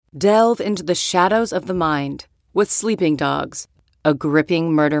Delve into the shadows of the mind with Sleeping Dogs, a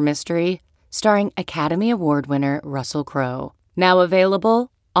gripping murder mystery starring Academy Award winner Russell Crowe. Now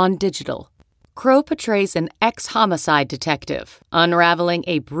available on digital. Crowe portrays an ex-homicide detective unraveling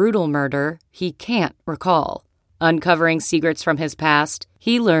a brutal murder he can't recall. Uncovering secrets from his past,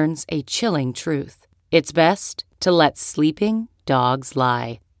 he learns a chilling truth. It's best to let sleeping dogs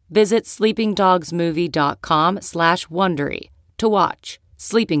lie. Visit sleepingdogsmovie.com/Wondery to watch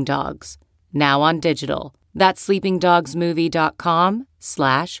Sleeping Dogs, now on digital. That's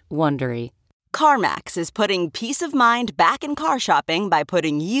sleepingdogsmovie.com/Wondery. CarMax is putting peace of mind back in car shopping by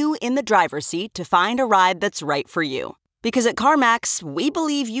putting you in the driver's seat to find a ride that's right for you. Because at CarMax, we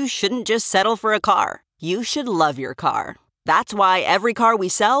believe you shouldn't just settle for a car. You should love your car. That's why every car we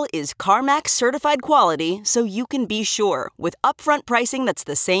sell is CarMax certified quality, so you can be sure with upfront pricing that's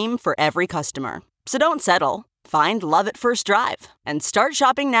the same for every customer. So don't settle. Find love at first drive and start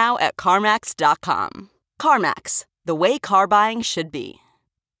shopping now at CarMax.com. CarMax, the way car buying should be.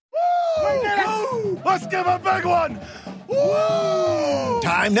 Woo! Let's give a big one! Woo!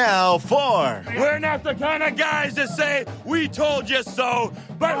 Time now for... We're not the kind of guys that say, we told you so,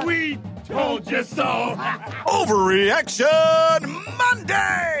 but we told you so. Overreaction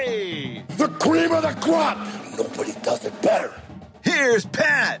Monday! The cream of the crop! Nobody does it better. Here's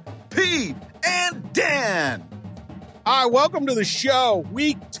Pat, Pete, and Dan. All right, welcome to the show.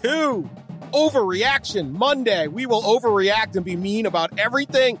 Week 2, Overreaction Monday. We will overreact and be mean about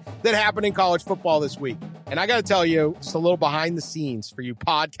everything that happened in college football this week. And I got to tell you, just a little behind the scenes for you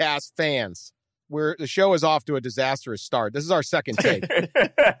podcast fans, where the show is off to a disastrous start. This is our second take.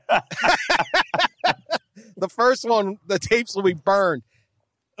 The first one, the tapes will be burned.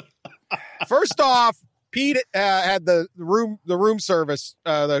 First off, Pete had the room service,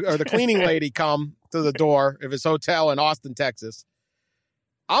 the cleaning lady come to the door of his hotel in Austin, Texas.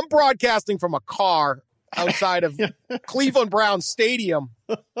 I'm broadcasting from a car outside of Cleveland Browns Stadium,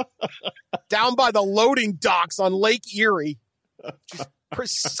 down by the loading docks on Lake Erie. Just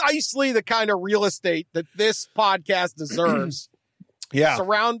precisely the kind of real estate that this podcast deserves. Yeah.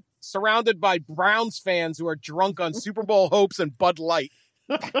 Surrounded by Browns fans who are drunk on Super Bowl hopes and Bud Light.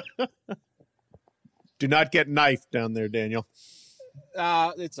 Do not get knifed down there, Daniel.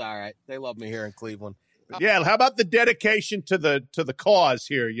 It's all right. They love me here in Cleveland. Yeah, how about the dedication to the cause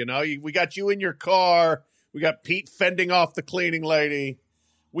here? You know, we got you in your car. We got Pete fending off the cleaning lady.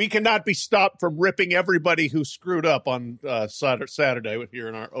 We cannot be stopped from ripping everybody who screwed up on Saturday here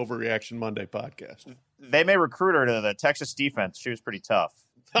in our Overreaction Monday podcast. They may recruit her to the Texas defense. She was pretty tough.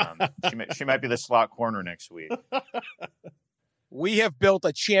 She might be the slot corner next week. We have built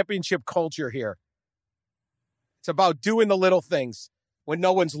a championship culture here. It's about doing the little things when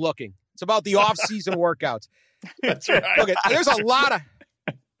no one's looking. It's about the off-season workouts. That's right. Look, there's a lot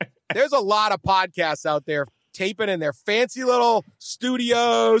of podcasts out there taping in their fancy little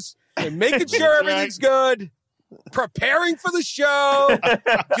studios and making sure everything's good, preparing for the show,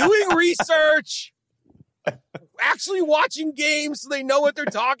 doing research, actually watching games so they know what they're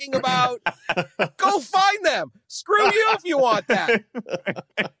talking about. Go find them. Screw you if you want that.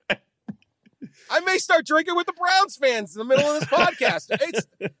 I may start drinking with the Browns fans in the middle of this podcast.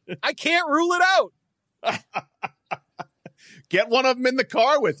 I can't rule it out. Get one of them in the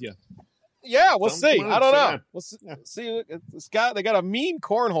car with you. Yeah, we'll see. I don't know. We'll see. They got a mean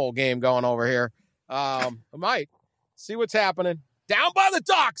cornhole game going over here. I might see what's happening down by the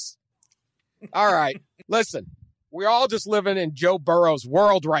docks. All right. Listen, we're all just living in Joe Burrow's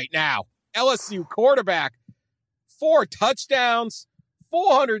world right now. LSU quarterback, 4 touchdowns,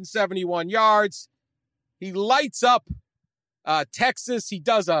 471 yards. He lights up Texas. He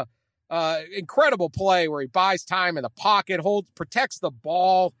does a incredible play where he buys time in the pocket, protects the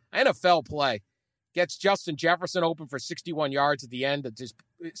ball. NFL play. Gets Justin Jefferson open for 61 yards at the end that just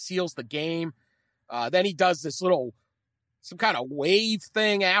seals the game. Then he does this some kind of wave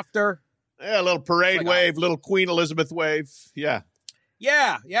thing after. Yeah, a little parade wave, little Queen Elizabeth wave. Yeah.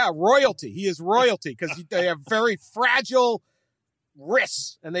 Yeah, royalty. He is royalty because they have very fragile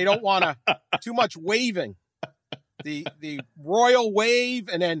wrists and they don't want too much waving. The royal wave,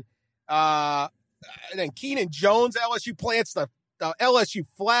 and then Keenan Jones, LSU plants the LSU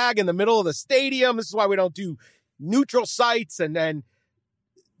flag in the middle of the stadium. This is why we don't do neutral sites. And then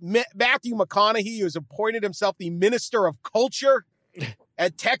Matthew McConaughey, who's appointed himself the Minister of Culture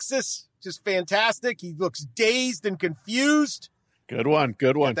at Texas, just fantastic. He looks dazed and confused. Good one.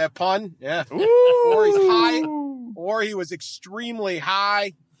 Get that pun, yeah. Ooh. Or he's high, or he was extremely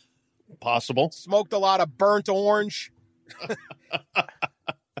high. Possible. Smoked a lot of burnt orange.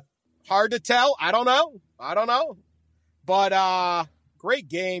 Hard to tell. I don't know. But great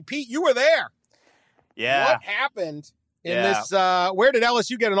game. Pete, you were there. Yeah. What happened in this? Where did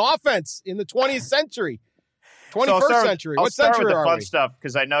LSU get an offense in the 20th century? 21st century. What century are we? I'll start with the fun stuff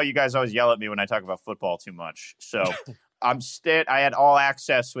because I know you guys always yell at me when I talk about football too much. So I had all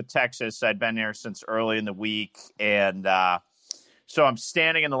access with Texas. I'd been here since early in the week. And so I'm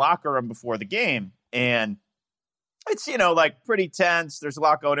standing in the locker room before the game. And it's, like pretty tense. There's a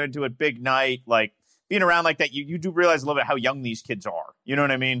lot going into it. Big night. Like being around like that, you do realize a little bit how young these kids are. You know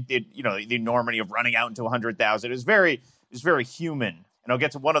what I mean? The enormity of running out into 100,000 is very human. And I'll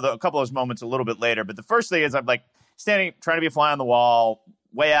get to a couple of those moments a little bit later. But the first thing is I'm like standing, trying to be a fly on the wall,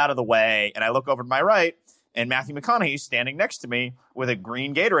 way out of the way. And I look over to my right, and Matthew McConaughey's standing next to me with a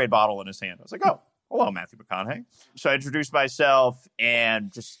green Gatorade bottle in his hand. I was like, oh, hello, Matthew McConaughey. So I introduced myself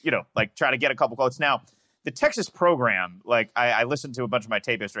and just, try to get a couple quotes. Now, the Texas program, I listened to a bunch of my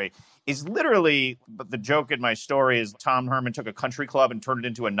tape yesterday, is literally, but the joke in my story is Tom Herman took a country club and turned it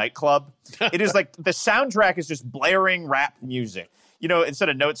into a nightclub. It is like the soundtrack is just blaring rap music. Instead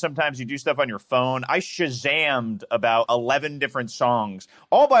of notes, sometimes you do stuff on your phone. I Shazammed about 11 different songs,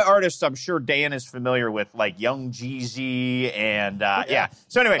 all by artists I'm sure Dan is familiar with, like Young Jeezy and yeah.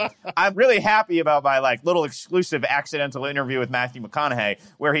 So anyway, I'm really happy about my little exclusive accidental interview with Matthew McConaughey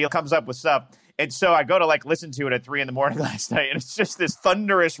where he comes up with stuff. And so I go to listen to it at 3 a.m. last night, and it's just this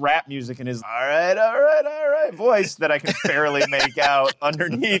thunderous rap music in his all right voice that I can barely make out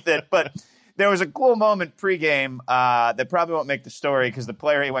underneath it. But there was a cool moment pregame that probably won't make the story because the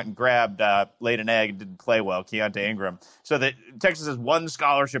player he went and grabbed laid an egg and didn't play well, Keontae Ingram. So Texas has one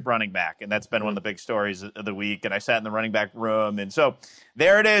scholarship running back, and that's been one of the big stories of the week. And I sat in the running back room, and so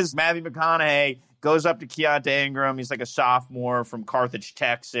there it is. Matthew McConaughey goes up to Keontae Ingram. He's like a sophomore from Carthage,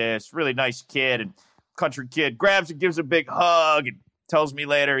 Texas. Really nice kid and country kid. Grabs and gives a big hug and tells me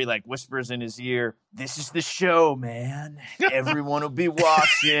later, he whispers in his ear, "This is the show, man. Everyone will be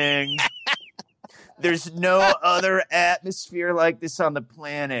watching. There's no other atmosphere like this on the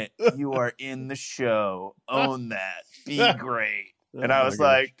planet. You are in the show. Own that. Be great." And I was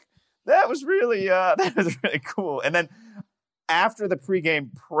like, that was really cool. And then after the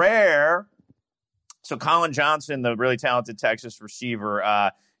pregame prayer, so Colin Johnson, the really talented Texas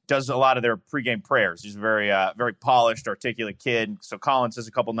receiver, does a lot of their pregame prayers. He's a very polished, articulate kid. So Colin says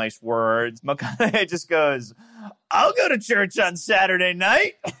a couple nice words. McConaughey just goes, "I'll go to church on Saturday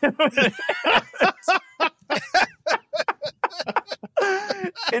night."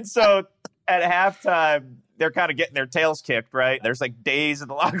 And so at halftime, they're kind of getting their tails kicked, right? There's days in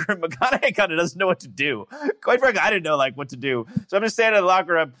the locker room. McConaughey kind of doesn't know what to do. Quite frankly, I didn't know what to do. So I'm just standing in the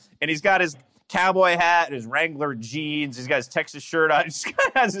locker room, and he's got his cowboy hat and his Wrangler jeans. He's got his Texas shirt on. He just kind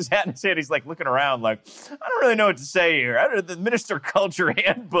of has his hat in his hand. He's looking around I don't really know what to say here. The Minister Culture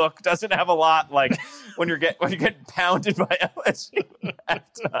Handbook doesn't have a lot when you're getting pounded by LSU at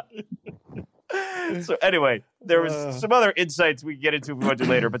halftime. So anyway, there was some other insights we can get into if we want to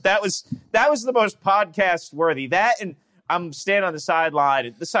later, but that was the most podcast worthy. That, and I'm standing on the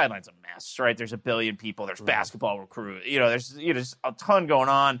sideline. The sideline's a mess, right? There's a billion people. There's basketball recruit. There's a ton going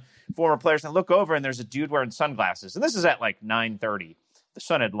on. Former players. And I look over and there's a dude wearing sunglasses. And this is at 9:30. The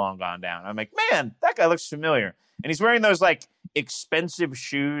sun had long gone down. I'm like, man, that guy looks familiar. And he's wearing those expensive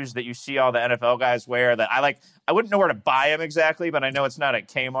shoes that you see all the NFL guys wear that I wouldn't know where to buy them exactly, but I know it's not at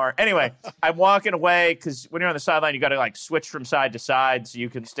Kmart. Anyway, I'm walking away because when you're on the sideline, you got to switch from side to side so you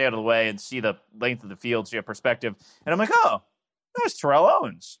can stay out of the way and see the length of the field so you have perspective. And I'm like, oh, that was Terrell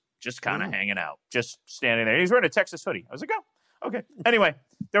Owens just kind of hanging out, just standing there. He's wearing a Texas hoodie. I was like, oh, okay. Anyway,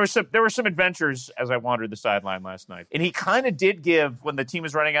 there were some adventures as I wandered the sideline last night. And he kind of did give, when the team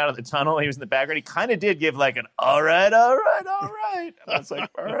was running out of the tunnel, he was in the background, he kind of did give an all right. And I was like,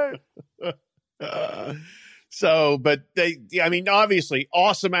 all right. But obviously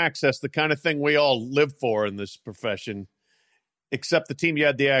awesome access, the kind of thing we all live for in this profession, except the team you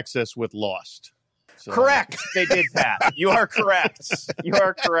had the access with lost. So. Correct. They did, Pat. You are correct.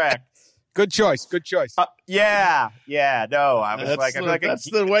 Good choice. Yeah. No, I was that's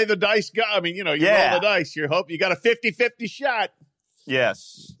the way the dice go. I mean, you roll the dice. You hope you got a 50-50 shot.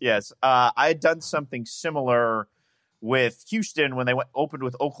 Yes. I had done something similar with Houston when they opened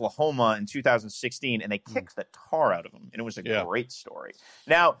with Oklahoma in 2016, and they kicked the tar out of them, and it was a great story.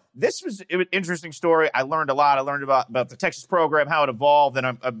 Now, this was an interesting story. I learned a lot. I learned about the Texas program, how it evolved,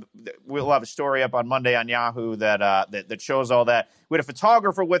 and we'll have a story up on Monday on Yahoo that shows all that. We had a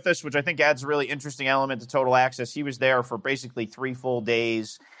photographer with us, which I think adds a really interesting element to Total Access. He was there for basically 3 full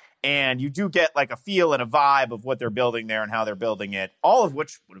days, and you do get a feel and a vibe of what they're building there and how they're building it, all of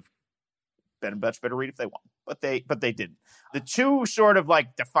which would have been a much better read if they won. But they didn't. The two sort of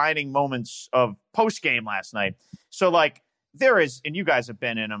defining moments of post game last night. So there is, and you guys have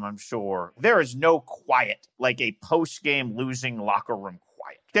been in them, I'm sure, there is no quiet, like a post-game losing locker room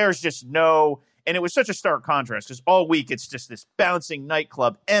quiet. There's just no, and it was such a stark contrast because all week it's just this bouncing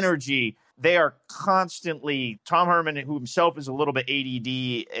nightclub energy. They are constantly, Tom Herman, who himself is a little bit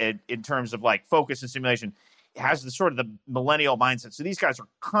ADD in terms of like focus and simulation, has the sort of the millennial mindset. So these guys are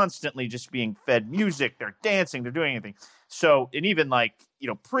constantly just being fed music. They're dancing. They're doing anything. So, and even like,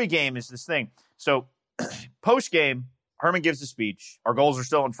 pregame is this thing. So postgame, Herman gives a speech. Our goals are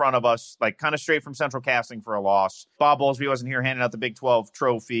still in front of us, like kind of straight from Central Casting for a loss. Bob Bowlesby wasn't here handing out the Big 12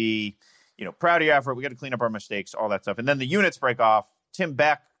 trophy. Proud of your effort. We got to clean up our mistakes, all that stuff. And then the units break off. Tim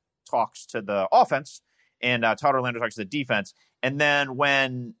Beck talks to the offense and Todd Orlando talks to the defense. And then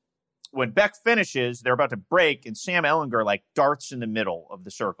when Beck finishes, they're about to break, and Sam Ehlinger, like, darts in the middle of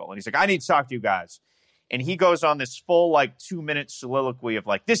the circle. And he's like, I need to talk to you guys. And he goes on this full, 2-minute soliloquy of,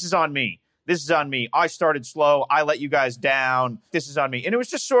 this is on me. This is on me. I started slow. I let you guys down. This is on me. And it was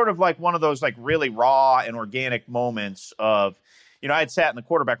just sort of like one of those, really raw and organic moments of, I had sat in the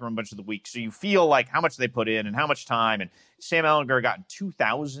quarterback room a bunch of the week, so you feel how much they put in and how much time. And Sam Ehlinger got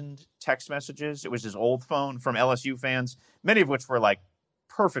 2,000 text messages. It was his old phone from LSU fans, many of which were,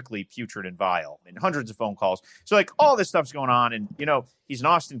 perfectly putrid and vile, and hundreds of phone calls. So all this stuff's going on, and he's an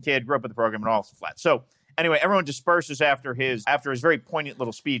Austin kid, grew up with the program, and all flat. So anyway, everyone disperses after his very poignant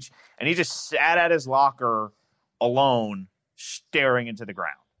little speech, and he just sat at his locker alone, staring into the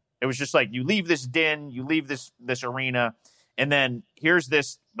ground. It was just you leave this den, you leave this arena, and then here's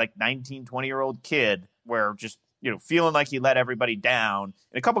this 19, 20-year-old kid where just feeling like he let everybody down.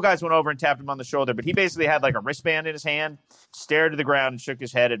 And a couple guys went over and tapped him on the shoulder, but he basically had a wristband in his hand, stared to the ground and shook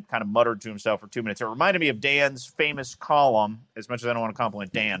his head and kind of muttered to himself for 2 minutes. It reminded me of Dan's famous column, as much as I don't want to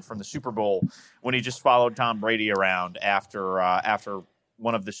compliment Dan, from the Super Bowl when he just followed Tom Brady around after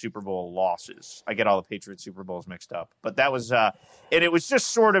one of the Super Bowl losses. I get all the Patriots Super Bowls mixed up. But that was, and it was just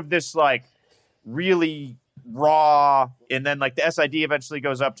sort of this really raw, and then the SID eventually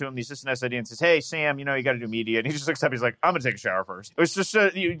goes up to him, the assistant SID, and says, hey, Sam, you got to do media. And he just looks up, he's like, I'm going to take a shower first. It was just,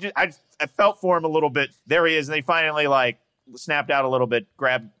 I felt for him a little bit. There he is, and they finally snapped out a little bit,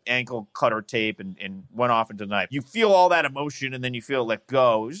 grabbed ankle cutter tape, and went off into the night. You feel all that emotion, and then you feel let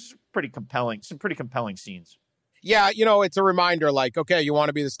go. It was pretty compelling, some pretty compelling scenes. Yeah, it's a reminder, okay, you want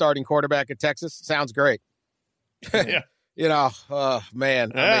to be the starting quarterback at Texas? Sounds great. Yeah.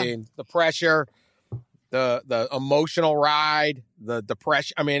 Man, Yeah. I mean, the pressure, the emotional ride, the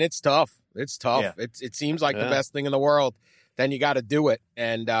depression. I mean, it's tough. It's tough. Yeah. It seems like the best thing in the world. Then you got to do it,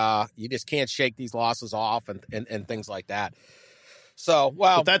 and you just can't shake these losses off and things like that. So,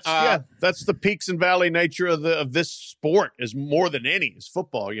 well, but that's the peaks and valley nature of this sport, is more than any is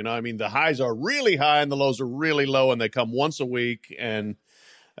football. I mean, the highs are really high and the lows are really low, and they come once a week. And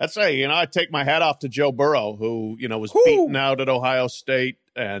that's I take my hat off to Joe Burrow, who was beaten out at Ohio State,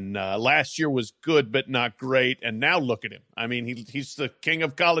 and last year was good but not great. And now look at him. I mean, he's the king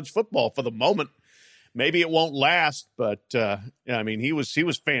of college football for the moment. Maybe it won't last, but I mean, he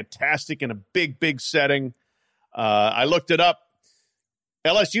was fantastic in a big setting. I looked it up.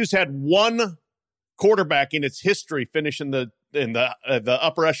 LSU's had one quarterback in its history finish in the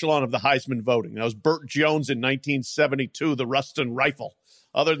upper echelon of the Heisman voting. That was Burt Jones in 1972, the Ruston Rifle.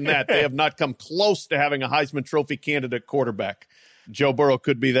 Other than that, they have not come close to having a Heisman Trophy candidate quarterback. Joe Burrow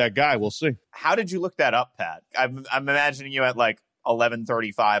could be that guy. We'll see. How did you look that up, Pat? I'm imagining you at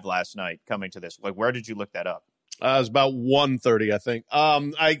 11:35 last night coming to this. Where did you look that up? It was about 1:30, I think.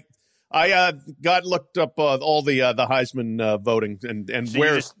 I got looked up all the Heisman voting and so where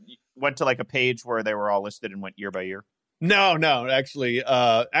you just went to a page where they were all listed and went year by year. No, actually,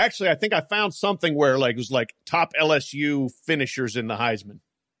 I think I found something where it was top LSU finishers in the Heisman.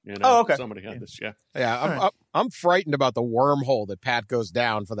 Oh, okay. Somebody had this, yeah. Yeah, I'm frightened about the wormhole that Pat goes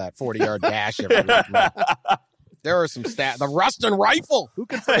down for that 40-yard dash every week. There are some stats. The Ruston Rifle. Who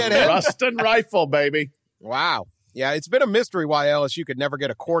can forget him? Ruston Rifle, baby. Wow. Yeah, it's been a mystery why LSU could never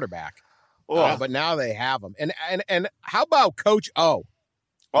get a quarterback. But now they have them. And how about Coach O?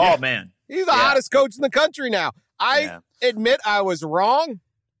 Oh, yeah. Man. He's the hottest coach in the country now. I admit I was wrong.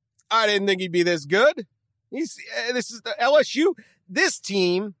 I didn't think he'd be this good. This is the LSU. This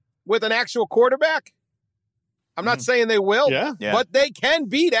team with an actual quarterback, I'm not saying they will, but they can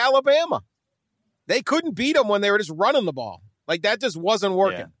beat Alabama. They couldn't beat them when they were just running the ball. That just wasn't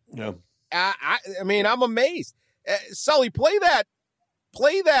working. Yeah. I mean, I'm amazed. Sully, play that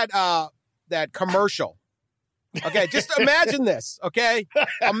commercial. Okay, just imagine this, okay?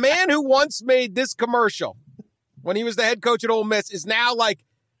 A man who once made this commercial when he was the head coach at Ole Miss is now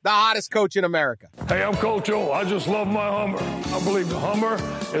the hottest coach in America. Hey, I'm Coach O. I just love my Hummer. I believe the Hummer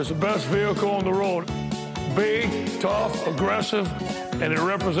is the best vehicle on the road. big, tough, aggressive, and it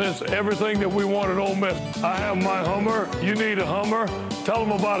represents everything that we want at Ole Miss. I have my Hummer. You need a Hummer. Tell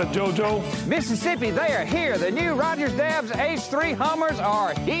them about it, JoJo. Mississippi, they are here. The new Rogers Dabbs H3 Hummers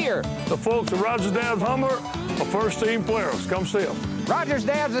are here. The folks at Rogers Dabbs Hummer are first-team players. Come see them. Rogers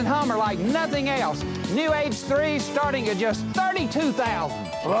Dabbs and Hummer like nothing else. New H3 starting at just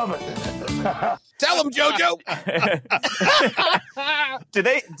 $32,000. Love it. Tell them, JoJo. Do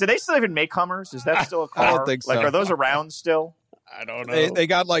they still even make Hummers? Is that still a car? I don't think so. Like, are those around still? I don't know. They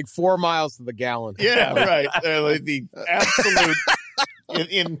got like 4 miles to the gallon. Yeah, right. The absolute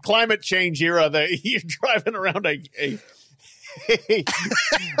in climate change era, you're driving around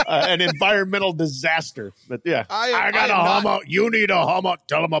an environmental disaster. But yeah, I got a Hummer. You need a Hummer.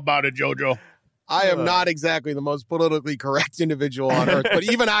 Tell them about it, JoJo. I am not exactly the most politically correct individual on earth, but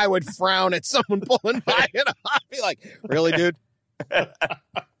even I would frown at someone pulling by it. I'd be like, really, dude?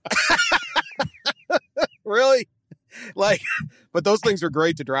 Really? Like, but those things are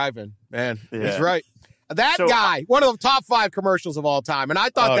great to drive in, man. Yeah. He's right. That guy, one of the top 5 commercials of all time. And I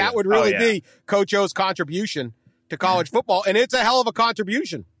thought that would really be Coach O's contribution to college football. And it's a hell of a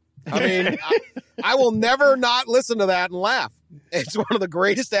contribution. I mean, I will never not listen to that and laugh. It's one of the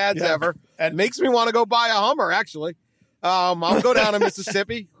greatest ads ever. And makes me want to go buy a Hummer, actually. I'll go down to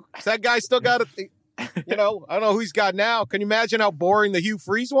Mississippi. That guy still got I don't know who he's got now. Can you imagine how boring the Hugh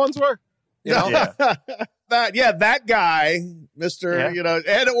Freeze ones were? You know? Yeah. That guy, Mr.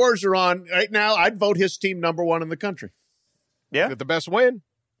 Ed Orgeron, right now, I'd vote his team number 1 in the country. Yeah. Got the best win.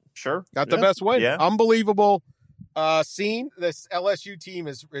 Sure. Got the best win. Yeah. Unbelievable scene. This LSU team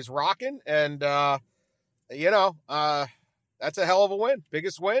is rocking. And, that's a hell of a win.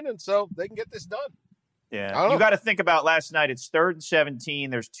 Biggest win. And so they can get this done. Yeah. You got to think about last night. It's 3rd and 17.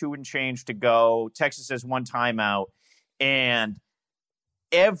 There's 2 and change to go. Texas has 1 timeout. And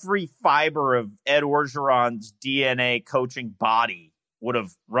every fiber of Ed Orgeron's DNA coaching body would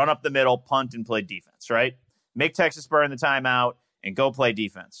have run up the middle, punt, and played defense, right? Make Texas burn the timeout and go play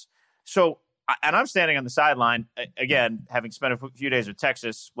defense. So, and I'm standing on the sideline, again, having spent a few days with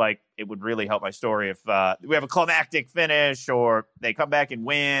Texas, like, it would really help my story if we have a climactic finish or they come back and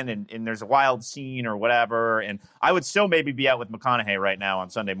win and there's a wild scene or whatever. And I would still maybe be out with McConaughey right now on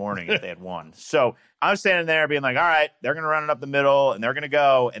Sunday morning if they had won. So I'm standing there being like, all right, they're going to run it up the middle and they're going to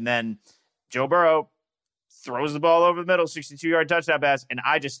go. And then Joe Burrow throws the ball over the middle, 62-yard touchdown pass. And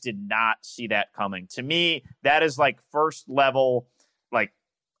I just did not see that coming. To me, that is like first level, like,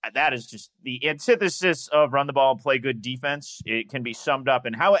 that is just the antithesis of run the ball and play good defense. It can be summed up.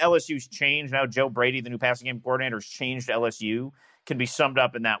 And how LSU's changed, now Joe Brady, the new passing game coordinator, has changed LSU, can be summed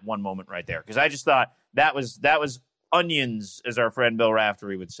up in that one moment right there. Because I just thought that was onions, as our friend Bill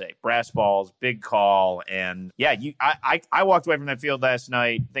Raftery would say. Brass balls, big call. And yeah, I walked away from that field last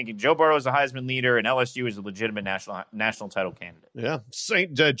night thinking Joe Burrow is a Heisman leader and LSU is a legitimate national title candidate. Yeah.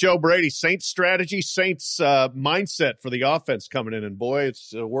 Joe Brady, Saints strategy, Saints mindset for the offense coming in. And boy,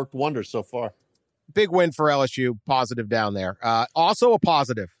 it's worked wonders so far. Big win for LSU. Positive down there. Also a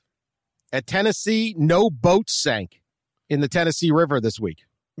positive. At Tennessee, no boats sank in the Tennessee River this week.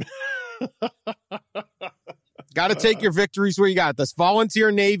 Got to take your victories where you got. This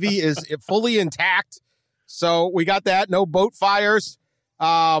volunteer Navy is fully intact. So we got that. No boat fires.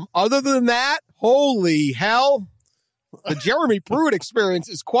 Other than that, holy hell. The Jeremy Pruitt experience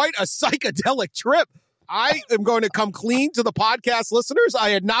is quite a psychedelic trip. I am going to come clean to the podcast listeners. I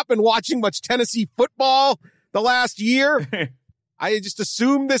had not been watching much Tennessee football the last year. I just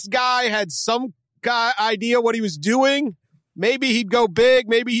assumed this guy had some idea what he was doing. Maybe he'd go big.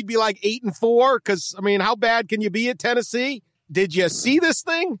 Maybe he'd be like 8-4. Because, I mean, how bad can you be at Tennessee? Did you see this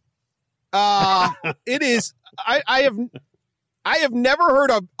thing? It is. I have never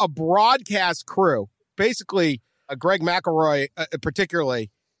heard a broadcast crew, basically Greg McElroy particularly,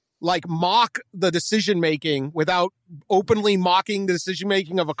 like mock the decision making without openly mocking the decision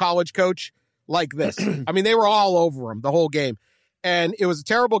making of a college coach like this. I mean, they were all over him the whole game. And it was a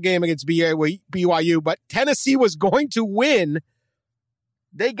terrible game against BYU, but Tennessee was going to win.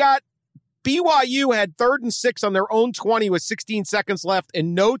 BYU had 3rd and 6 on their own 20 with 16 seconds left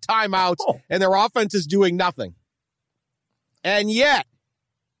and no timeouts, and their offense is doing nothing. And yet,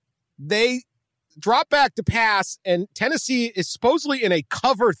 they drop back to pass, and Tennessee is supposedly in a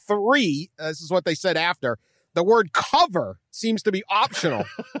cover 3. This is what they said after. The word cover seems to be optional.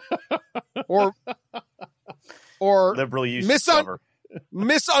 Or liberal use of cover.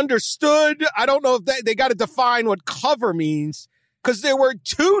 Misunderstood. I don't know if they got to define what cover means because there were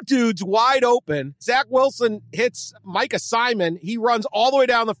 2 dudes wide open. Zach Wilson hits Micah Simon. He runs all the way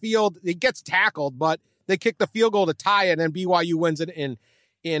down the field. He gets tackled, but they kick the field goal to tie it, and then BYU wins it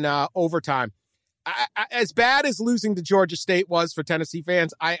in overtime. as bad as losing to Georgia State was for Tennessee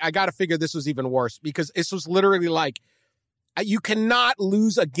fans, I got to figure this was even worse because this was literally like, you cannot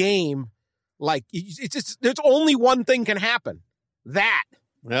lose a game. Like, it's just, there's only one thing can happen. That.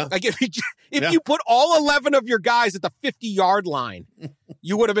 Yeah. Like, if you put all 11 of your guys at the 50-yard line,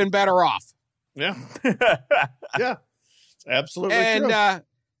 you would have been better off. Yeah. Yeah. Absolutely and, true.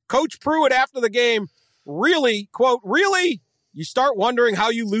 Coach Pruitt after the game really, quote, really, you start wondering how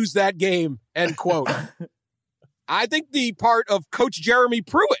you lose that game, end quote. I think the part of Coach Jeremy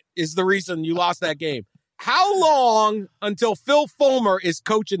Pruitt is the reason you lost that game. How long until Phil Fulmer is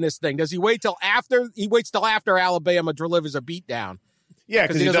coaching this thing? Does he wait till after? He waits till after Alabama delivers a beatdown. Yeah,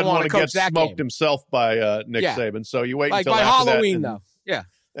 because he doesn't want to get smoked himself by Nick Saban. So you wait until by after Halloween, that, though. Yeah.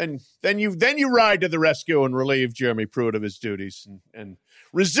 And then you ride to the rescue and relieve Jeremy Pruitt of his duties and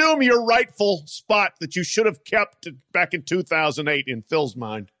resume your rightful spot that you should have kept back in 2008 in Phil's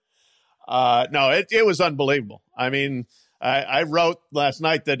mind. No, it was unbelievable. I mean, I wrote last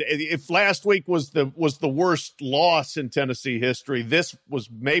night that if last week was the worst loss in Tennessee history, this was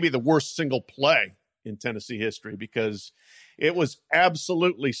maybe the worst single play in Tennessee history because it was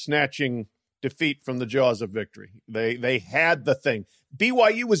absolutely snatching defeat from the jaws of victory. They had the thing.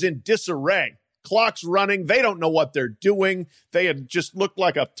 BYU was in disarray. Clock's running. They don't know what they're doing. They had just looked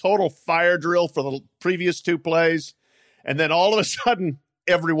like a total fire drill for the previous two plays. And then all of a sudden,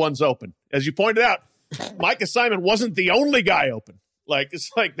 everyone's open. As you pointed out, Micah Simon wasn't the only guy open. Like,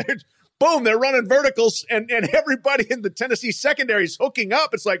 it's like, they're running verticals, and everybody in the Tennessee secondary is hooking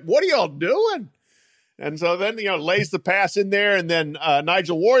up. It's like, what are y'all doing? And so then, lays the pass in there, and then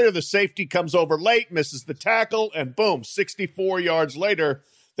Nigel Warrior, the safety, comes over late, misses the tackle, and boom, 64 yards later,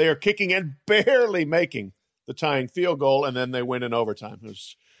 they are kicking and barely making the tying field goal, and then they win in overtime. It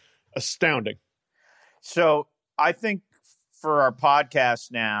was astounding. So I think for our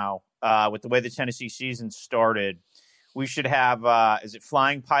podcast now, with the way the Tennessee season started, we should have, is it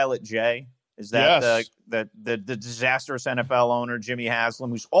Flying Pilot J? Is that yes. the disastrous NFL owner, Jimmy Haslam,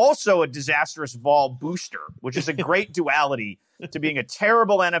 who's also a disastrous Vol booster, which is a great duality to being a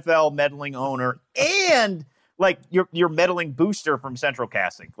terrible NFL meddling owner and like your meddling booster from Central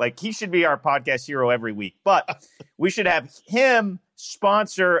Casting. Like, he should be our podcast hero every week. But we should have him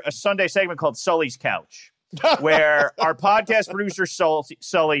sponsor a Sunday segment called Sully's Couch, where our podcast producer,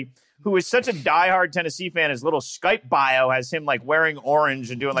 Sully, who is such a diehard Tennessee fan, his little Skype bio has him like wearing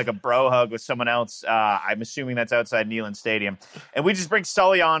orange and doing like a bro hug with someone else. I'm assuming that's outside Neyland Stadium. And we just bring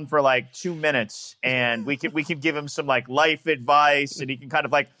Sully on for like 2 minutes, and we can give him some like life advice, and he can kind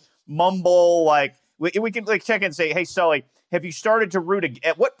of like mumble, like we can like check in and say, hey, Sully, have you started to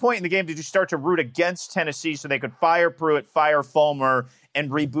at what point in the game did you start to root against Tennessee so they could fire Pruitt, fire Fulmer, and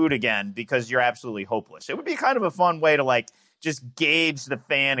reboot again because you're absolutely hopeless? It would be kind of a fun way to like just gauge the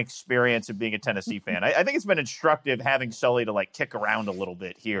fan experience of being a Tennessee fan. I think it's been instructive having Sully to like kick around a little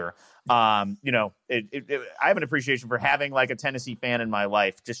bit here. I have an appreciation for having like a Tennessee fan in my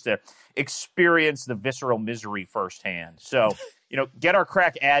life just to experience the visceral misery firsthand. So, get our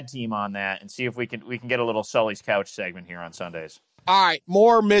crack ad team on that and see if we can get a little Sully's Couch segment here on Sundays. All right,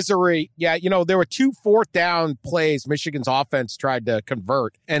 more misery. Yeah, there were 2 fourth down plays Michigan's offense tried to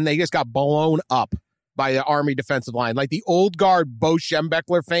convert, and they just got blown up by the Army defensive line. Like the old guard Bo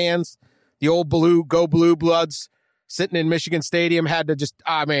Schembechler fans, the old Go Blue Bloods sitting in Michigan Stadium had to just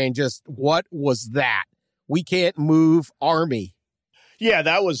what was that? We can't move Army. Yeah,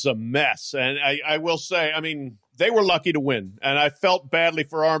 that was a mess. And I will say, they were lucky to win. And I felt badly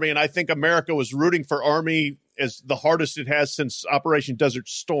for Army, and I think America was rooting for Army as the hardest it has since Operation Desert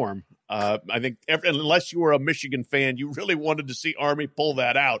Storm. I think unless you were a Michigan fan, you really wanted to see Army pull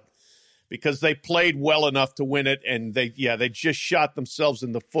that out, because they played well enough to win it, and they just shot themselves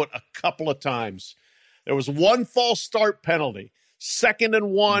in the foot a couple of times. There was one false start penalty, 2nd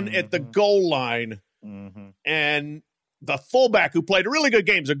and 1 at the goal line, and the fullback who played a really good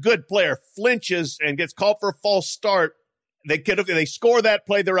game, is a good player, flinches and gets called for a false start. They score that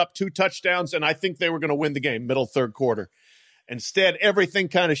play, they're up 2 touchdowns, and I think they were going to win the game middle third quarter. Instead, everything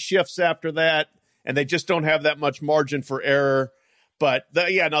kind of shifts after that, and they just don't have that much margin for error. But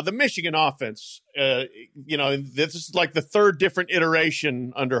the Michigan offense, this is like the 3rd different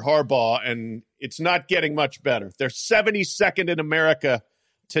iteration under Harbaugh, and it's not getting much better. They're 72nd in America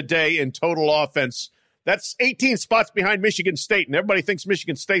today in total offense. That's 18 spots behind Michigan State, and everybody thinks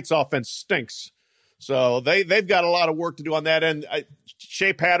Michigan State's offense stinks. So they've got a lot of work to do on that end.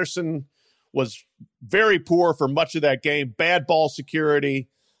 Shea Patterson was very poor for much of that game. Bad ball security.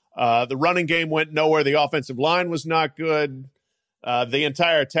 The running game went nowhere. The offensive line was not good. The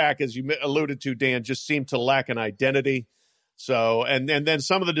entire attack, as you alluded to, Dan, just seemed to lack an identity. So, and then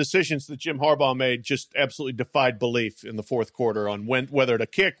some of the decisions that Jim Harbaugh made just absolutely defied belief in the fourth quarter on whether to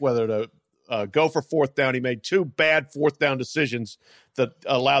kick, whether to go for fourth down. He made 2 bad fourth down decisions that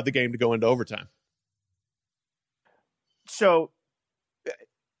allowed the game to go into overtime. So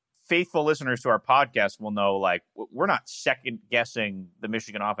faithful listeners to our podcast will know, like, we're not second guessing the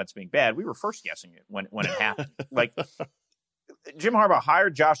Michigan offense being bad. We were first guessing it when it happened. Like, Jim Harbaugh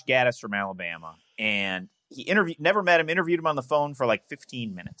hired Josh Gaddis from Alabama, and he never met him, interviewed him on the phone for like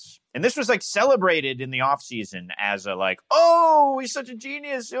 15 minutes. And this was like celebrated in the offseason as a like, oh, he's such a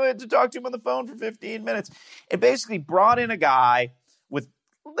genius. You had to talk to him on the phone for 15 minutes. It basically brought in a guy with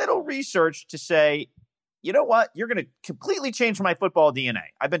little research to say, you know what? You're going to completely change my football DNA.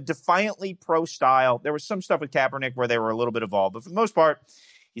 I've been defiantly pro-style. There was some stuff with Kaepernick where they were a little bit evolved, but for the most part,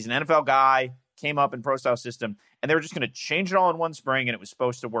 he's an NFL guy, came up in pro-style system, and they were just going to change it all in one spring, and it was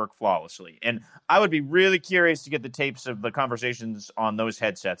supposed to work flawlessly. And I would be really curious to get the tapes of the conversations on those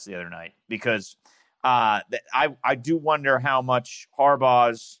headsets the other night, because I do wonder how much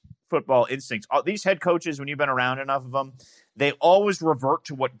Harbaugh's football instincts, these head coaches, when you've been around enough of them, they always revert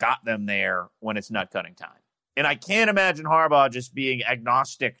to what got them there when it's nut-cutting time. And I can't imagine Harbaugh just being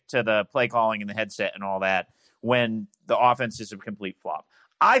agnostic to the play calling and the headset and all that when the offense is a complete flop.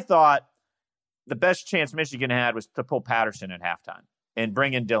 I thought the best chance Michigan had was to pull Patterson at halftime and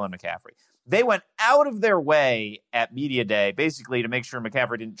bring in Dylan McCaffrey. They went out of their way at media day, basically, to make sure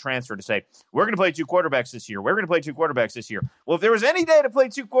McCaffrey didn't transfer, to say, we're going to play 2 quarterbacks this year. We're going to play 2 quarterbacks this year. Well, if there was any day to play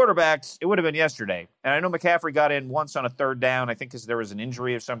 2 quarterbacks, it would have been yesterday. And I know McCaffrey got in once on a 3rd down, I think because there was an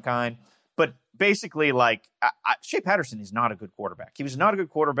injury of some kind. But basically, like, Shea Patterson is not a good quarterback. He was not a good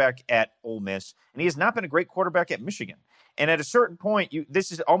quarterback at Ole Miss, and he has not been a great quarterback at Michigan. And at a certain point,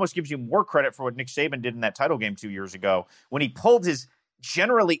 almost gives you more credit for what Nick Saban did in that title game 2 years ago, when he pulled his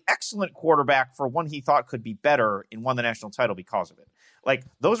generally excellent quarterback for one he thought could be better and won the national title because of it. Like,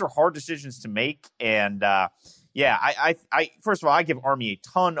 those are hard decisions to make. And I first of all, I give Army a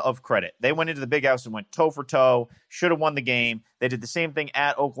ton of credit. They went into the Big House and went toe for toe, should have won the game. They did the same thing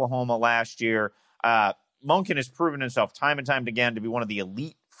at Oklahoma last year. Monken has proven himself time and time again to be one of the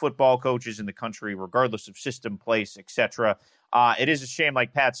elite football coaches in the country, regardless of system, place, etc. It is a shame,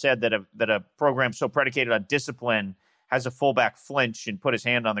 like Pat said, that a program so predicated on discipline has a fullback flinch and put his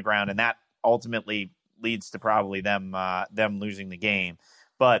hand on the ground, and that ultimately leads to probably them losing the game.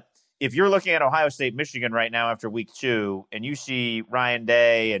 But if you're looking at Ohio State, Michigan right now after week 2, and you see Ryan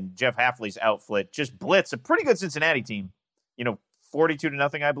Day and Jeff Hafley's outfit just blitz a pretty good Cincinnati team,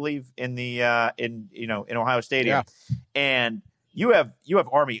 42-0, I believe, in the in Ohio Stadium, and you have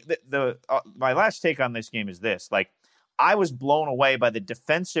Army. My last take on this game is this: like, I was blown away by the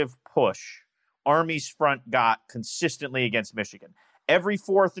defensive push Army's front got consistently against Michigan. Every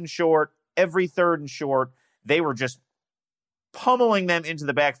 4th and short, every 3rd and short, they were just pummeling them into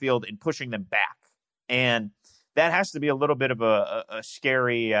the backfield and pushing them back. And that has to be a little bit of a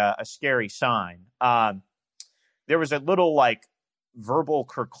scary sign. There was a little like verbal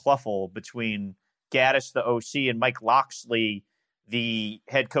kerfluffle between Gaddis, the OC, and Mike Locksley, the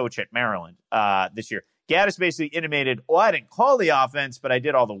head coach at Maryland this year. Gaddis basically intimated, I didn't call the offense, but I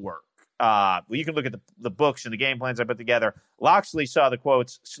did all the work. You can look at the books and the game plans I put together. Locksley saw the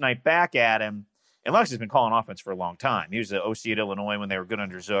quotes snipe back at him, and Locksley's been calling offense for a long time. He was the OC at Illinois when they were good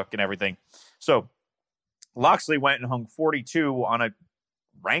under Zook and everything. So Locksley went and hung 42 on a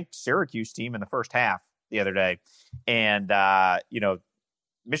ranked Syracuse team in the first half the other day. And,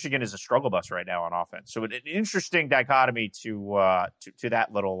 Michigan is a struggle bus right now on offense. So an interesting dichotomy to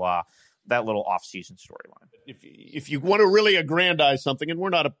that little off-season storyline. If you want to really aggrandize something, and we're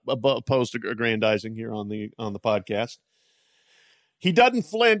not opposed to aggrandizing here on the podcast, he doesn't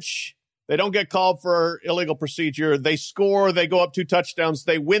flinch. They don't get called for illegal procedure. They score. They go up 2 touchdowns.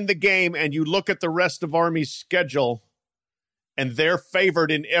 They win the game, and you look at the rest of Army's schedule, and they're favored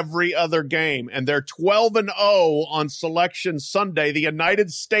in every other game, and they're 12-0 on Selection Sunday, the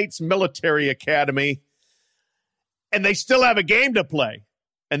United States Military Academy, and they still have a game to play.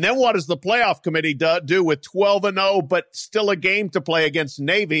 And then what does the playoff committee do with 12-0, but still a game to play against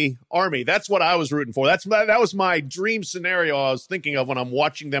Navy, Army? That's what I was rooting for. That was my dream scenario I was thinking of when I'm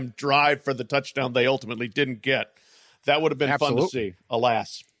watching them drive for the touchdown they ultimately didn't get. That would have been fun to see.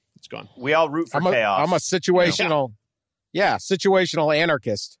 Alas, it's gone. We all root for chaos. I'm a situational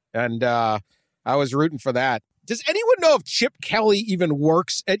anarchist, and I was rooting for that. Does anyone know if Chip Kelly even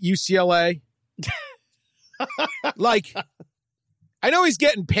works at UCLA? Like, I know he's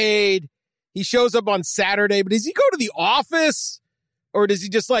getting paid. He shows up on Saturday, but does he go to the office? Or does he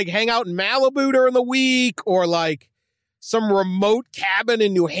just like hang out in Malibu during the week? Or like some remote cabin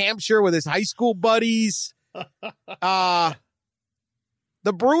in New Hampshire with his high school buddies?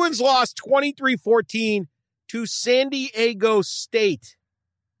 The Bruins lost 23-14 to San Diego State.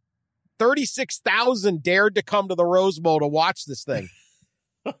 36,000 dared to come to the Rose Bowl to watch this thing.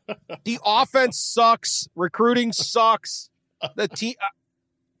 The offense sucks. Recruiting sucks. The team.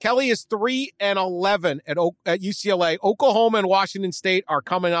 Kelly is 3-11 at UCLA. Oklahoma and Washington State are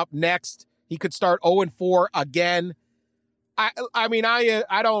coming up next. He could start 0-4 again. I mean,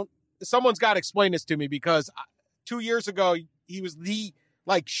 I don't. Someone's got to explain this to me, because 2 years ago he was the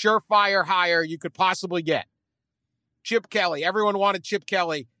surefire hire you could possibly get. Chip Kelly. Everyone wanted Chip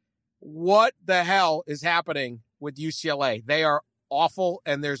Kelly. What the hell is happening with UCLA? They are awful,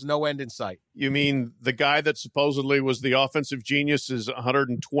 and there's no end in sight. You mean the guy that supposedly was the offensive genius is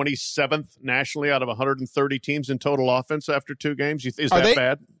 127th nationally out of 130 teams in total offense after 2 games? Is that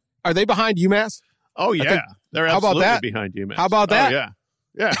bad? Are they behind UMass? Oh, yeah. They're absolutely behind UMass. How about that? Oh, yeah.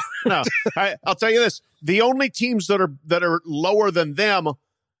 Yeah. No, I'll tell you this. The only teams that are lower than them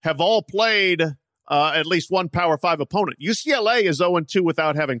have all played at least one Power 5 opponent. UCLA is 0-2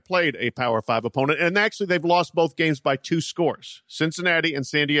 without having played a Power 5 opponent, and actually they've lost both games by 2 scores, Cincinnati and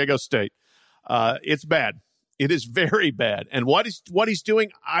San Diego State. It's bad. It is very bad. And what he's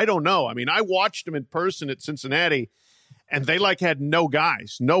doing, I don't know. I mean, I watched him in person at Cincinnati, and they had no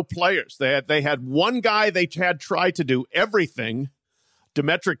guys, no players. They had one guy they had tried to do everything,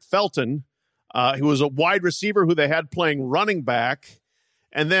 Demetric Felton, who was a wide receiver who they had playing running back.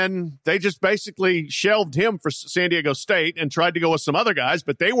 And then they just basically shelved him for San Diego State and tried to go with some other guys,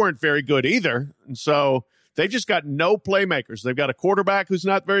 but they weren't very good either. And so they just got no playmakers. They've got a quarterback who's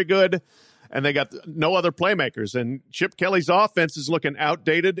not very good, and they got no other playmakers. And Chip Kelly's offense is looking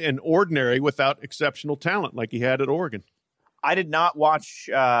outdated and ordinary without exceptional talent like he had at Oregon. I did not watch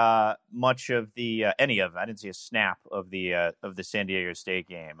much of the any of it. I didn't see a snap of the San Diego State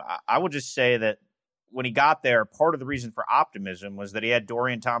game. I will just say that when he got there, part of the reason for optimism was that he had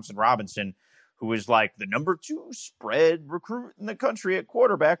Dorian Thompson-Robinson, who was the number 2 spread recruit in the country at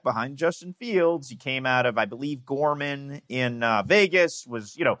quarterback behind Justin Fields. He came out of, I believe, Gorman in Vegas,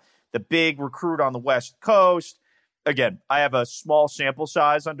 was, the big recruit on the West Coast. Again, I have a small sample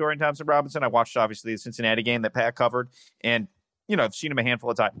size on Dorian Thompson-Robinson. I watched, obviously, the Cincinnati game that Pat covered, and, I've seen him a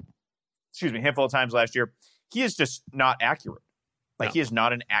handful of times last year. He is just not accurate. He is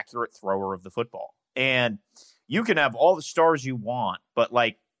not an accurate thrower of the football. And you can have all the stars you want, but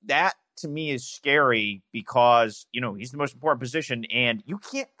that to me is scary because, he's the most important position and you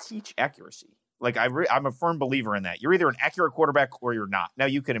can't teach accuracy. I'm a firm believer in that. You're either an accurate quarterback or you're not. Now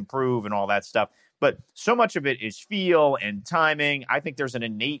you can improve and all that stuff, but so much of it is feel and timing. I think there's an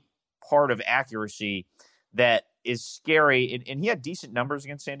innate part of accuracy that is scary. And he had decent numbers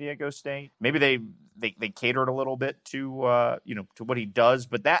against San Diego State. Maybe they catered a little bit to to what he does,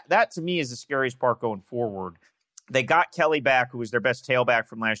 but that to me is the scariest part going forward. They got Kelly back, who was their best tailback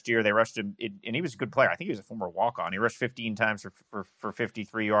from last year. They rushed him, and he was a good player. I think he was a former walk-on. He rushed 15 times for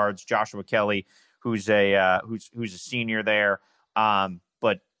 53 yards. Joshua Kelly, who's a senior there.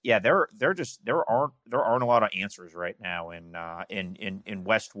 But yeah, there aren't a lot of answers right now in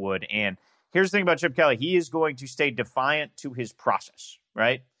Westwood. And here's the thing about Chip Kelly: he is going to stay defiant to his process,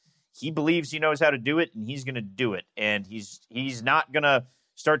 right? He believes he knows how to do it, and he's going to do it. And he's not going to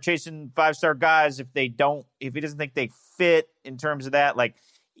start chasing 5-star guys if he doesn't think they fit in terms of that.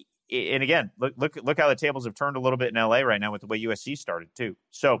 And again, look how the tables have turned a little bit in LA right now with the way USC started too.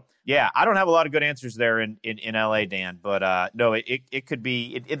 So yeah, I don't have a lot of good answers there in LA, Dan, but no, it could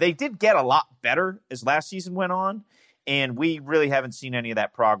be, they did get a lot better as last season went on. And we really haven't seen any of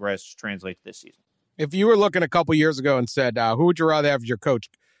that progress translate to this season. If you were looking a couple years ago and said, who would you rather have as your coach,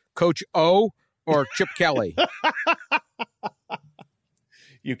 Coach O or Chip Kelly?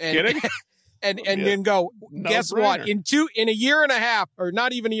 You kidding? And then go, no guess brainer. What? In a year and a half, or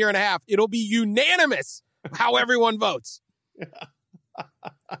not even a year and a half, it'll be unanimous how everyone votes.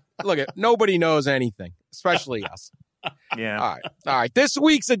 Look, nobody knows anything, especially us. Yeah. All right. This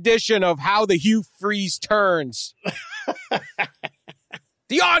week's edition of How the Hugh Freeze Turns.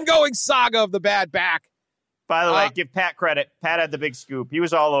 The ongoing saga of the bad back. By the way, give Pat credit. Pat had the big scoop. He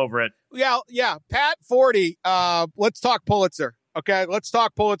was all over it. Yeah. Pat 40. Let's talk Pulitzer. Okay, let's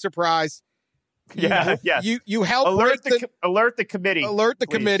talk Pulitzer Prize. Yeah. You help alert the committee. Alert the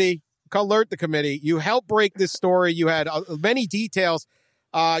committee. Alert the committee. You helped break this story. You had many details.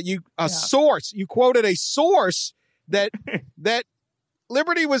 Source. You quoted a source that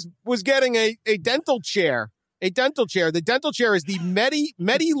Liberty was getting a dental chair. A dental chair. The dental chair is the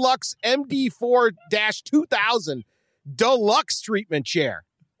Medilux MD4-2000 deluxe treatment chair.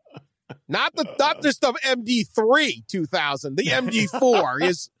 Not just the MD3 2000. The MD4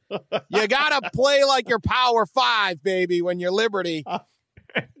 is, you gotta play like you're Power 5, baby, when you're Liberty.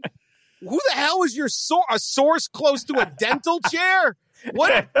 Who the hell is your a source close to a dental chair?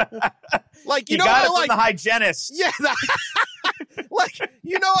 What? Like, you know got how, it from like, the hygienist. Yeah. Like,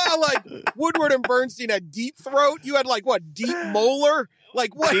 you know how, like, Woodward and Bernstein had deep throat? You had, like, what, deep molar?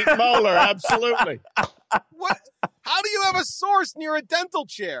 Like, what? Deep molar, absolutely. What? How do you have a source near a dental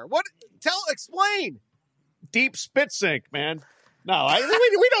chair? What? Explain. Deep spit sink, man. No,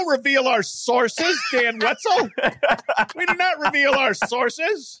 we don't reveal our sources, Dan Wetzel. We do not reveal our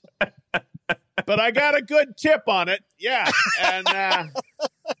sources. But I got a good tip on it. Yeah. And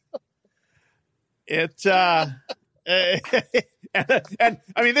and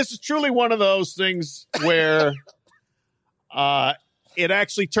I mean, this is truly one of those things where it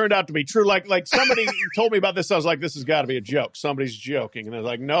actually turned out to be true. Like somebody told me about this. I was like, this has got to be a joke. Somebody's joking. And they're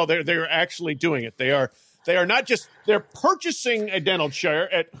like, no, they're actually doing it. They are not just, they're purchasing a dental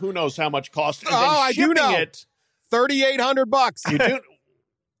chair at who knows how much cost. And I do know. It $3,800. You do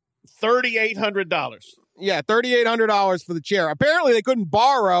 $3,800. Yeah, $3,800 for the chair. Apparently, they couldn't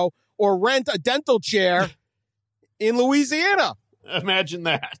borrow or rent a dental chair in Louisiana. Imagine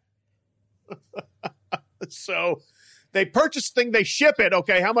that. So they purchase the thing, they ship it.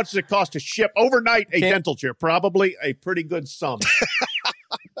 Okay, how much does it cost to ship overnight a dental chair? Probably a pretty good sum.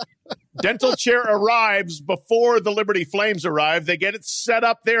 Dental chair arrives before the Liberty Flames arrive. They get it set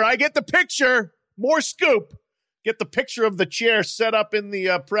up there. I get the picture. More scoop. Get the picture of the chair set up in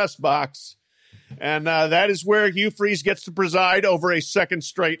the press box. And that is where Hugh Freeze gets to preside over a second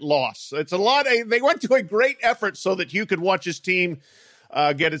straight loss. It's a lot. They went to a great effort so that Hugh could watch his team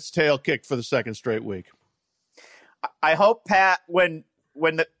get its tail kicked for the second straight week. I hope, Pat, when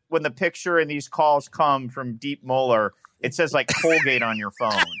the picture and these calls come from Deep Molar, it says like Colgate on your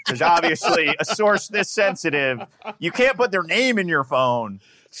phone. Because obviously a source this sensitive, you can't put their name in your phone.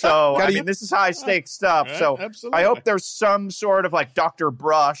 So, I mean, this is high stakes stuff. Right, so absolutely. I hope there's some sort of like Dr.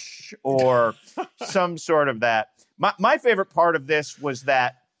 Brush or some sort of that. My favorite part of this was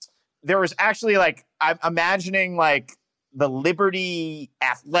that there was actually like, I'm imagining like the Liberty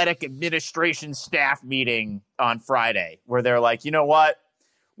Athletic Administration staff meeting on Friday where they're like, you know what?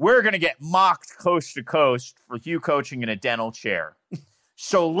 We're going to get mocked coast to coast for Hugh coaching in a dental chair.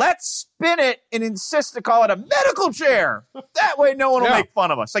 So let's spin it and insist to call it a medical chair. That way no one will make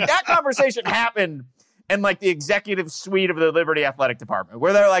fun of us. Like that conversation happened in like the executive suite of the Liberty Athletic Department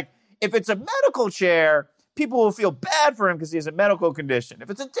where they're like, if it's a medical chair, people will feel bad for him because he has a medical condition. If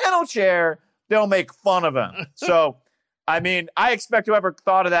it's a dental chair, they'll make fun of him. So, I mean, I expect whoever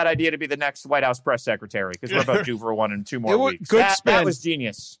thought of that idea to be the next White House press secretary because we're about due for one in 2 more weeks. Good spin. That was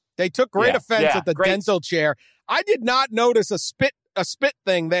genius. They took great offense at the dental chair. I did not notice a spit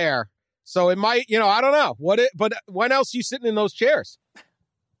thing there. So it might, I don't know but when else are you sitting in those chairs?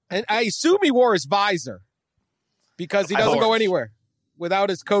 And I assume he wore his visor because he doesn't go anywhere without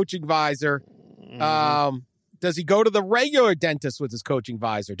his coaching visor. Does he go to the regular dentist with his coaching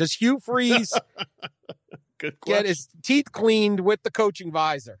visor? Does Hugh Freeze get his teeth cleaned with the coaching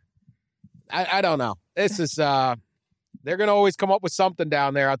visor? I don't know. This is, they're going to always come up with something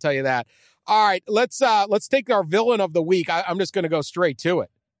down there. I'll tell you that. All right, let's take our villain of the week. I'm just going to go straight to it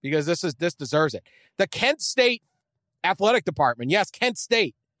because this deserves it. The Kent State Athletic Department. Yes, Kent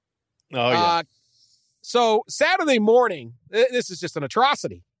State. Oh, yeah. So Saturday morning, this is just an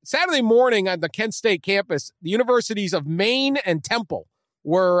atrocity. Saturday morning on the Kent State campus, the universities of Maine and Temple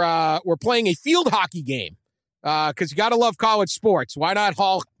were playing a field hockey game because you got to love college sports. Why not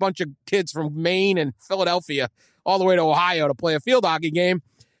haul a bunch of kids from Maine and Philadelphia all the way to Ohio to play a field hockey game?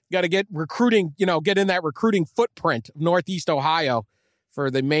 Got to get recruiting, get in that recruiting footprint of Northeast Ohio for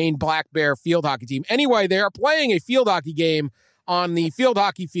the Maine Black Bear field hockey team. Anyway, they are playing a field hockey game on the field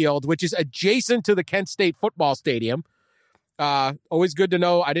hockey field, which is adjacent to the Kent State football stadium. Always good to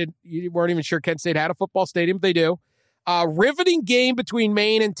know. You weren't even sure Kent State had a football stadium. They do. Riveting game between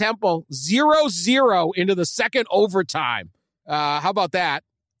Maine and Temple, 0-0 into the second overtime. How about that?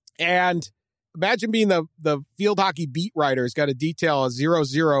 And imagine being the field hockey beat writer who's got to detail a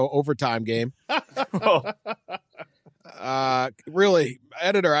 0-0 overtime game. Really,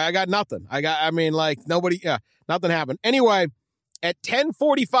 editor, I got nothing. Nothing happened. Anyway, at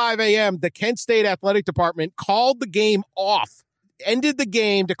 10:45 a.m., the Kent State Athletic Department called the game off, ended the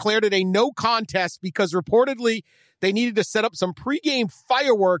game, declared it a no contest because reportedly they needed to set up some pregame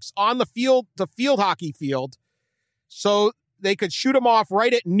fireworks on the field hockey field so they could shoot them off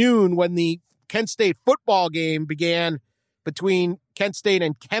right at noon when the Kent State football game began between Kent State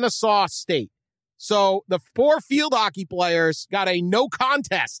and Kennesaw State. So the poor field hockey players got a no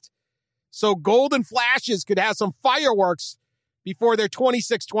contest. So Golden Flashes could have some fireworks before their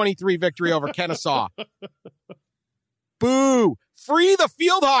 26-23 victory over Kennesaw. Boo. Free the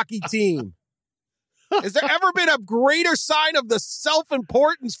field hockey team. Has there ever been a greater sign of the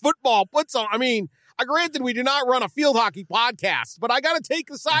self-importance football puts on? I mean, granted, we do not run a field hockey podcast, but I got to take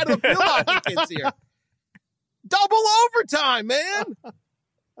the side of the field hockey kids here. Double overtime, man.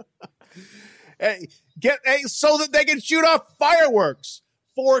 So that they can shoot off fireworks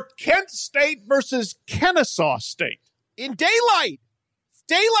for Kent State versus Kennesaw State. In daylight.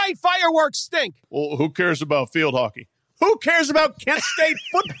 Daylight fireworks stink. Well, who cares about field hockey? Who cares about Kent State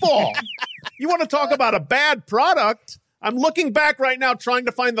football? You want to talk about a bad product? I'm looking back right now trying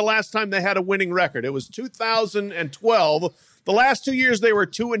to find the last time they had a winning record. It was 2012. The last 2 years, they were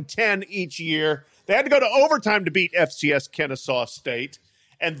 2-10 each year. They had to go to overtime to beat FCS Kennesaw State.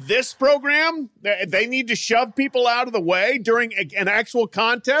 And this program, they need to shove people out of the way during an actual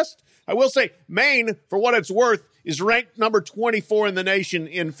contest. I will say, Maine, for what it's worth, is ranked number 24 in the nation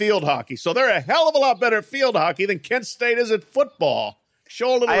in field hockey. So they're a hell of a lot better at field hockey than Kent State is at football.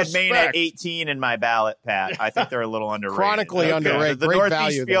 Show a little respect. I had Maine at 18 in my ballot, Pat. I think they're a little underrated. Chronically underrated. The Great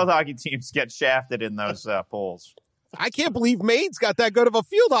Northeast field hockey teams get shafted in those polls. I can't believe Maine's got that good of a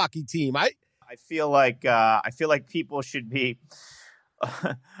field hockey team. I feel like people should be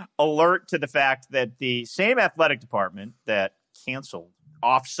alert to the fact that the same athletic department that canceled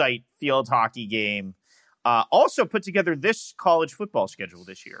off-site field hockey game also put together this college football schedule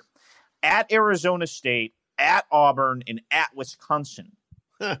this year. At Arizona State, at Auburn, and at Wisconsin.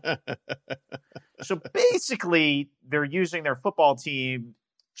 So basically, they're using their football team,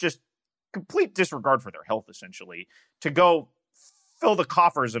 just complete disregard for their health, essentially, to go fill the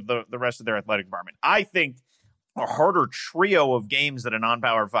coffers of the rest of their athletic department. I think a harder trio of games that a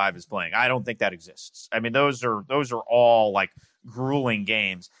non-Power 5 is playing. I don't think that exists. I mean, those are all like grueling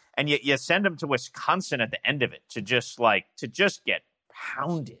games, and yet you send them to Wisconsin at the end of it to just get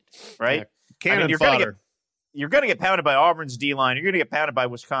pounded, right? Yeah, cannon fodder. You're going to get pounded by Auburn's D-line. You're going to get pounded by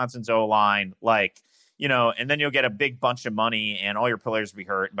Wisconsin's O-line. And then you'll get a big bunch of money and all your players will be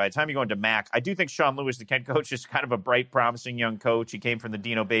hurt. And by the time you go into MAC, I do think Sean Lewis, the head coach, is kind of a bright, promising young coach. He came from the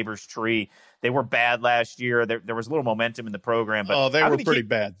Dino Babers tree. They were bad last year. There was a little momentum in the program. But they were pretty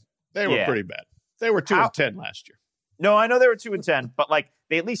bad. They were pretty bad. They were 2-10 last year. No, I know they were 2-10, but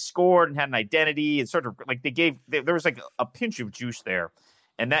they at least scored and had an identity and sort of there was a pinch of juice there.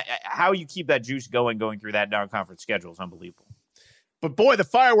 And that how you keep that juice going through that non-conference schedule is unbelievable. But boy, the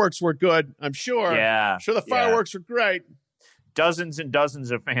fireworks were good, I'm sure. Yeah. I'm sure the fireworks were great. Dozens and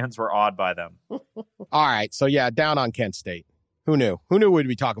dozens of fans were awed by them. All right. So, down on Kent State. Who knew? Who knew we'd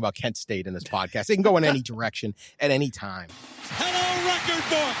be talking about Kent State in this podcast? It can go in any direction at any time. Hello, record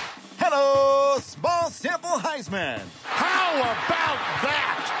book. Hello, small sample Heisman. How about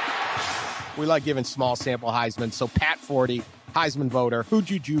that? We like giving small sample Heisman. So, Pat Forty, Heisman voter, who'd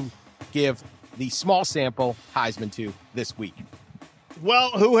you give the small sample Heisman to this week?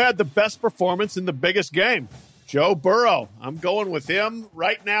 Well, who had the best performance in the biggest game? Joe Burrow. I'm going with him.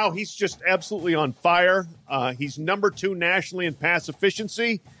 Right now, he's just absolutely on fire. He's number 2 nationally in pass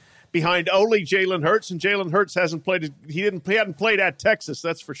efficiency behind only Jalen Hurts, and Jalen Hurts hasn't played. He hadn't played at Texas,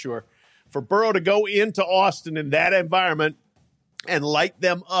 that's for sure. For Burrow to go into Austin in that environment and light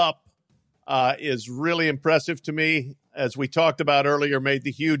them up is really impressive to me. As we talked about earlier, made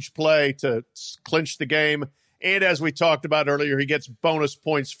the huge play to clinch the game. And as we talked about earlier, he gets bonus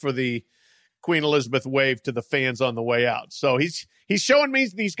points for the Queen Elizabeth wave to the fans on the way out. So he's showing me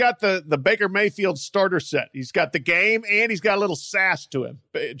he's got the Baker Mayfield starter set. He's got the game, and he's got a little sass to him.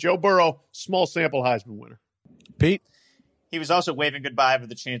 Joe Burrow, small sample Heisman winner. Pete? He was also waving goodbye for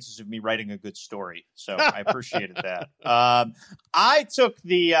the chances of me writing a good story. So I appreciated that. I took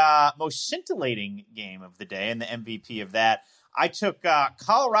the most scintillating game of the day and the MVP of that. I took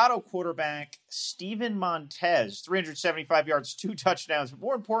Colorado quarterback Steven Montez, 375 yards, 2 touchdowns, but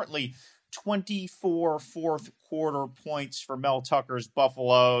more importantly, 24 fourth quarter points for Mel Tucker's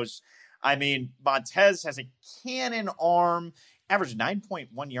Buffaloes. I mean, Montez has a cannon arm, averaged 9.1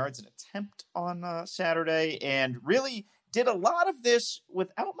 yards an attempt on Saturday, and really did a lot of this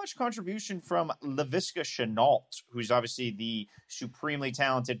without much contribution from Laviska Shenault, who's obviously the supremely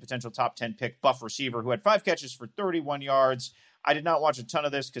talented potential top 10 pick buff receiver who had 5 catches for 31 yards. I did not watch a ton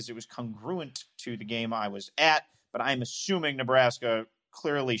of this because it was congruent to the game I was at, but I'm assuming Nebraska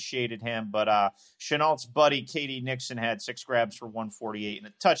clearly shaded him. But Chenault's buddy, Katie Nixon, had 6 grabs for 148 and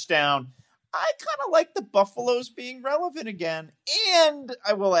a touchdown. I kind of like the Buffaloes being relevant again. And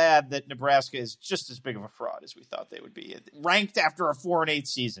I will add that Nebraska is just as big of a fraud as we thought they would be. Ranked after a 4-8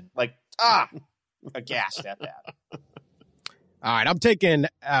 season. Aghast at that. All right, I'm taking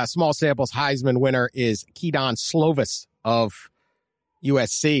small samples. Heisman winner is Keaton Slovis of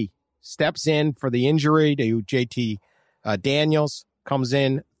USC. Steps in for the injury to JT Daniels comes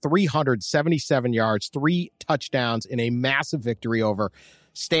in 377 yards, 3 touchdowns in a massive victory over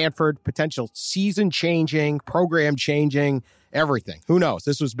Stanford. Potential season-changing, program-changing, everything. Who knows?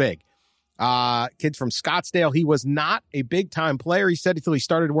 This was big. Kids from Scottsdale. He was not a big-time player, he said, until he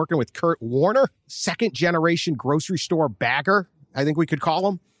started working with Kurt Warner, second-generation grocery store bagger, I think we could call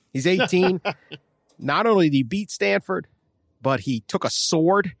him. He's 18. Not only did he beat Stanford, but he took a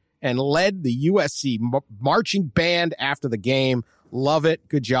sword and led the USC marching band after the game. Love it.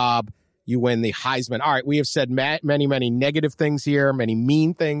 Good job. You win the Heisman. All right, we have said many, many negative things here, many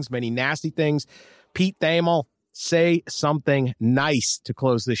mean things, many nasty things. Pete Thamel, say something nice to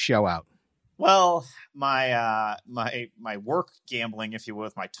close this show out. Well, my work gambling, if you will,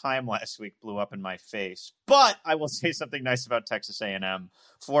 with my time last week blew up in my face. But I will say something nice about Texas A&M,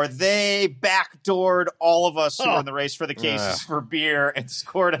 for they backdoored all of us who were in the race for the cases for beer and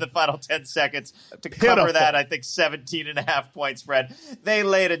scored in the final 10 seconds to cover that, I think, 17.5-point spread. They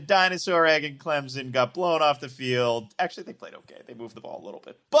laid a dinosaur egg in Clemson, got blown off the field. Actually, they played okay. They moved the ball a little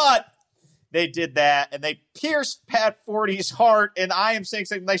bit. But they did that, and they pierced Pat Forty's heart. And I am saying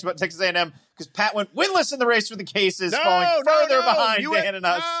something nice about Texas A&M because Pat went winless in the race for the cases, falling further behind Dan and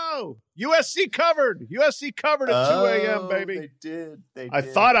us. No, USC covered. USC covered at 2 a.m., baby. They did. I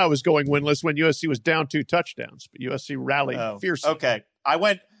thought I was going winless when USC was down 2 touchdowns, but USC rallied fiercely. Okay,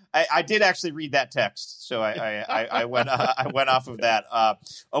 I did actually read that text, so I went off of that. A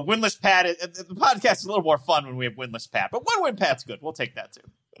winless Pat. The podcast is a little more fun when we have winless Pat, but 1 win Pat's good. We'll take that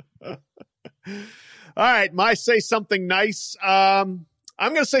too. All right, my say something nice.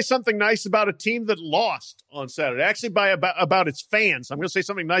 I'm going to say something nice about a team that lost on Saturday. Actually, about its fans. I'm going to say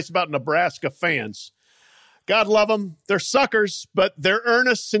something nice about Nebraska fans. God love them. They're suckers, but they're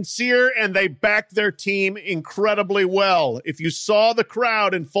earnest, sincere, and they back their team incredibly well. If you saw the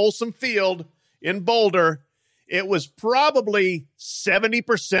crowd in Folsom Field in Boulder, it was probably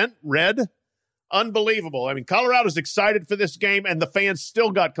 70% red. Unbelievable. I mean, Colorado's excited for this game, and the fans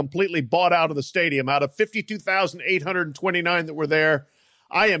still got completely bought out of the stadium. Out of 52,829 that were there,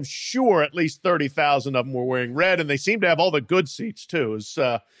 I am sure at least 30,000 of them were wearing red, and they seem to have all the good seats, too. It's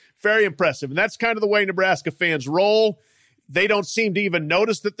very impressive, and that's kind of the way Nebraska fans roll. They don't seem to even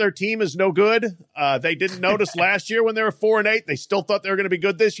notice that their team is no good. They didn't notice last year when they were 4-8. They still thought they were going to be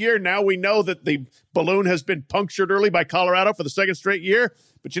good this year. Now we know that the balloon has been punctured early by Colorado for the second straight year.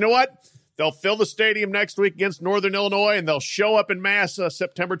 But you know what? They'll fill the stadium next week against Northern Illinois, and they'll show up in mass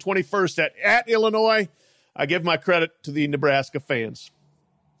September 21st at Illinois. I give my credit to the Nebraska fans.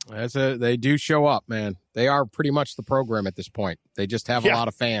 They do show up, man. They are pretty much the program at this point. They just have a lot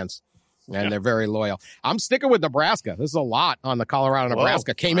of fans, and they're very loyal. I'm sticking with Nebraska. This is a lot on the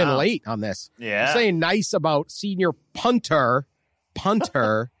Colorado-Nebraska. Came in late on this. Yeah. I'm saying nice about senior punter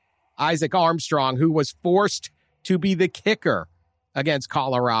Isaac Armstrong, who was forced to be the kicker against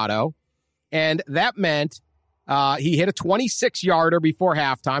Colorado. And that meant he hit a 26-yarder before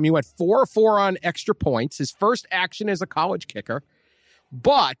halftime. He went 4-4 on extra points, his first action as a college kicker.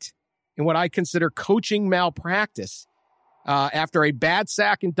 But in what I consider coaching malpractice, after a bad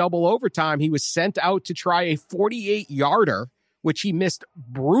sack in double overtime, he was sent out to try a 48-yarder, which he missed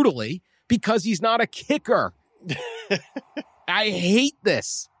brutally because he's not a kicker. I hate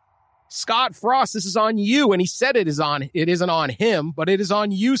this. Scott Frost, this is on you. And he said it isn't on him, but it is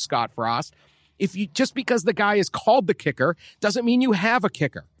on you, Scott Frost. Just because the guy is called the kicker doesn't mean you have a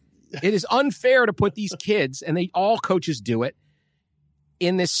kicker. It is unfair to put these kids, and all coaches do it,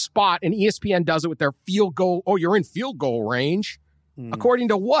 in this spot, and ESPN does it with their field goal. Oh, you're in field goal range. According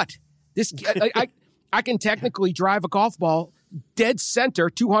to what? I can technically drive a golf ball dead center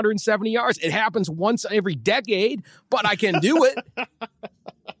 270 yards. It happens once every decade, but I can do it.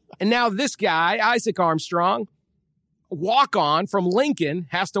 And now this guy, Isaac Armstrong, walk-on from Lincoln,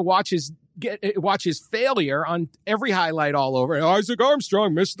 has to watch his failure on every highlight all over. And Isaac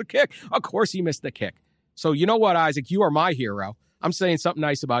Armstrong missed the kick. Of course he missed the kick. So you know what, Isaac? You are my hero. I'm saying something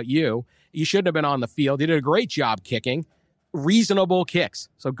nice about you. You shouldn't have been on the field. You did a great job kicking. Reasonable kicks.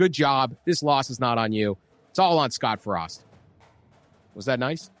 So good job. This loss is not on you. It's all on Scott Frost. Was that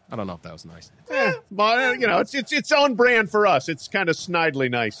nice? I don't know if that was nice. Well, it's on brand for us. It's kind of snidely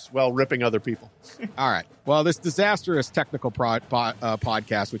nice while ripping other people. All right. Well, this disastrous technical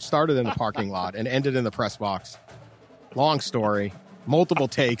podcast, which started in the parking lot and ended in the press box. Long story. Multiple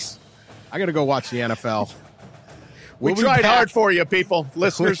takes. I got to go watch the NFL. We tried hard for you, people.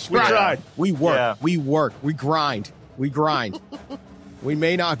 Listeners, we tried. We work. Yeah. We work. We grind. We grind. We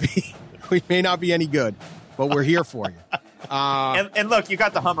may not be any good, but we're here for you. And look, you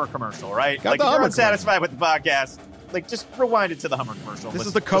got the Hummer commercial, right? If you're unsatisfied with the podcast, just rewind it to the Hummer commercial. This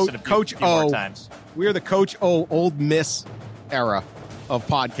is the Coach O. We are the Coach O Old Miss era of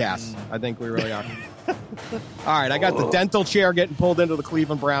podcasts. I think we really are. All right, I got the dental chair getting pulled into the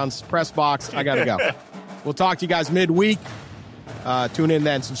Cleveland Browns press box. I got to go. We'll talk to you guys midweek. Tune in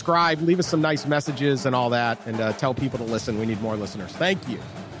then. Subscribe. Leave us some nice messages and all that. And tell people to listen. We need more listeners. Thank you.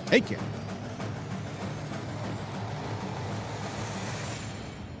 Take care.